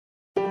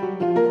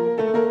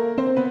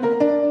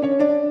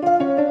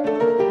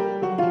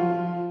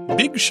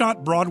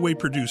big-shot Broadway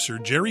producer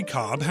Jerry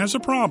Cobb has a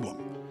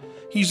problem.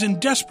 He's in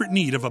desperate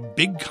need of a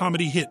big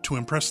comedy hit to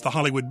impress the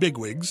Hollywood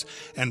bigwigs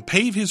and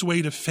pave his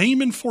way to fame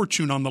and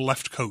fortune on the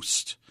left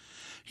coast.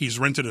 He's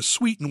rented a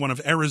suite in one of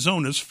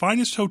Arizona's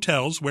finest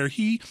hotels where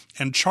he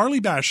and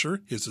Charlie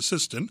Basher, his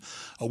assistant,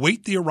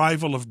 await the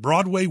arrival of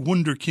Broadway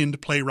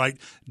wunderkind playwright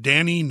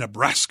Danny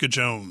Nebraska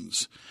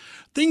Jones.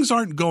 Things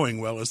aren't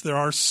going well as there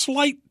are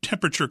slight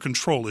temperature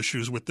control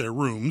issues with their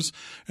rooms,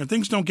 and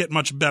things don't get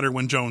much better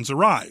when Jones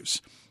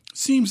arrives.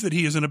 Seems that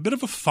he is in a bit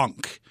of a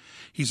funk.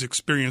 He's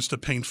experienced a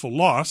painful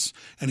loss,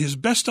 and his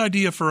best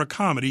idea for a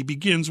comedy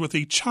begins with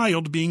a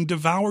child being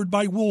devoured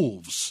by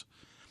wolves.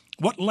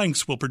 What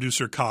lengths will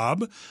producer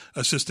Cobb,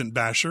 assistant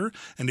Basher,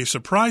 and a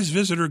surprise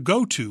visitor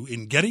go to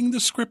in getting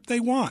the script they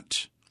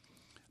want?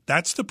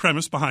 That's the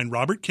premise behind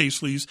Robert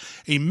Casely's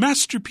A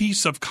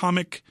Masterpiece of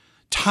Comic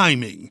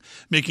Timing,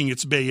 making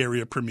its Bay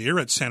Area premiere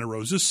at Santa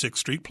Rosa's 6th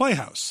Street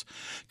Playhouse.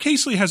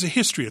 Casely has a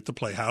history at the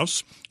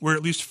Playhouse, where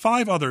at least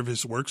 5 other of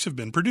his works have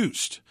been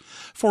produced.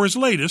 For his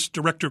latest,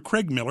 director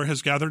Craig Miller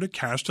has gathered a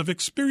cast of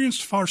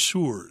experienced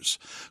farceurs,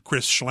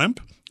 Chris Schlemp,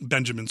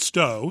 Benjamin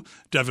Stowe,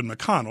 Devin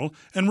McConnell,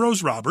 and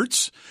Rose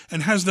Roberts,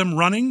 and has them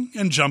running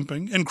and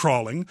jumping and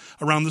crawling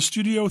around the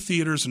Studio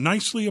Theater's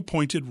nicely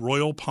appointed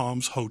Royal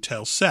Palms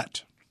Hotel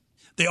set.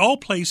 They all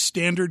play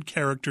standard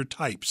character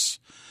types.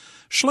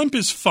 Schlemp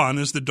is fun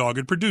as the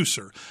dogged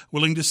producer,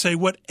 willing to say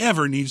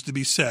whatever needs to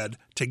be said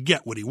to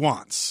get what he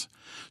wants.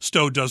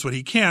 Stowe does what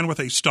he can with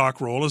a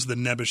stock role as the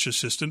nebbish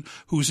assistant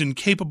who's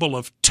incapable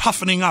of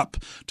toughening up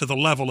to the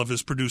level of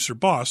his producer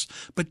boss,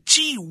 but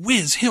gee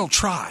whiz, he'll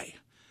try.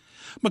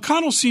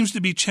 McConnell seems to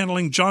be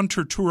channeling John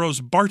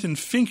Turturro's Barton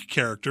Fink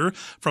character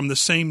from the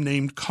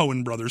same-named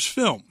Coen Brothers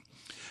film.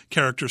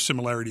 Character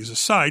similarities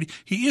aside,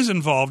 he is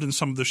involved in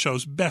some of the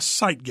show's best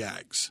sight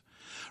gags.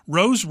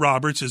 Rose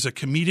Roberts is a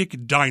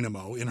comedic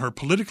dynamo in her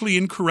politically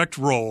incorrect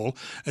role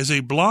as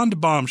a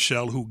blonde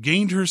bombshell who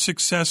gained her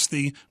success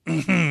the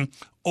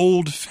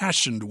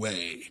old-fashioned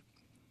way.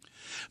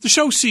 The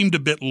show seemed a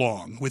bit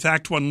long, with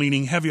Act 1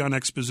 leaning heavy on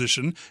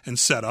exposition and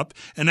setup,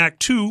 and Act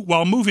 2,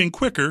 while moving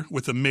quicker,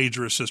 with a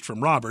major assist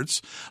from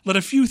Roberts, let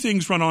a few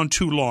things run on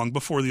too long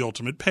before the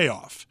ultimate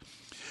payoff.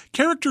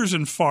 Characters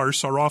in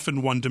farce are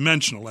often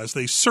one-dimensional, as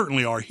they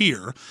certainly are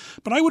here,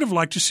 but I would have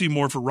liked to see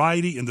more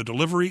variety in the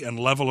delivery and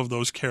level of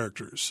those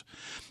characters.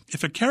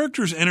 If a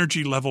character's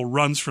energy level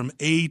runs from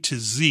A to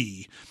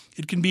Z,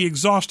 it can be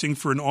exhausting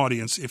for an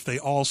audience if they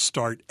all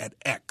start at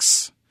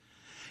X.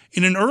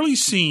 In an early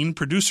scene,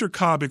 producer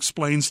Cobb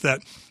explains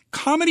that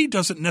comedy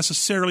doesn't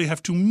necessarily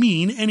have to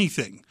mean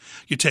anything.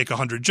 You take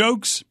 100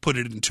 jokes, put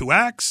it in 2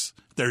 acts,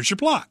 there's your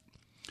plot,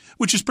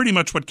 which is pretty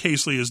much what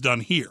Casely has done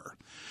here.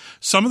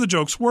 Some of the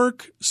jokes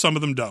work, some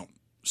of them don't.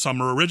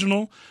 Some are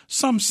original,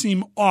 some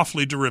seem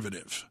awfully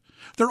derivative.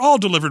 They're all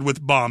delivered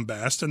with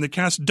bombast, and the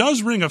cast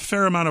does wring a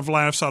fair amount of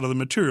laughs out of the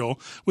material,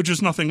 which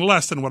is nothing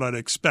less than what I'd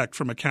expect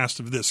from a cast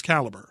of this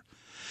caliber.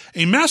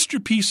 A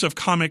masterpiece of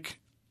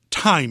comic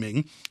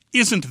timing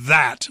isn't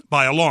that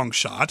by a long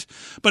shot,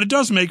 but it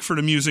does make for an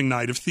amusing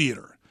night of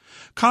theater.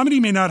 Comedy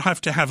may not have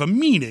to have a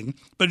meaning,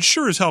 but it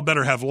sure as hell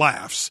better have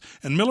laughs,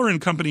 and Miller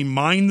and Company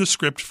mine the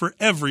script for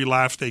every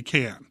laugh they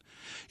can.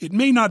 It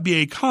may not be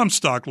a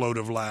Comstock load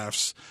of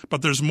laughs,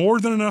 but there's more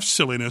than enough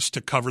silliness to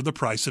cover the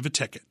price of a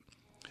ticket.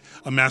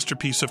 A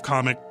Masterpiece of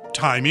Comic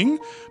Timing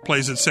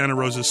plays at Santa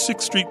Rosa's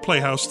 6th Street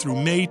Playhouse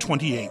through May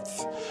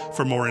 28th.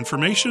 For more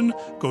information,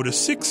 go to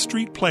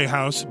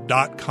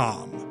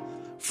 6thstreetplayhouse.com.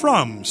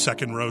 From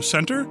Second Row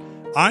Center,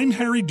 I'm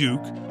Harry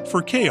Duke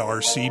for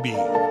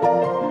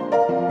KRCB.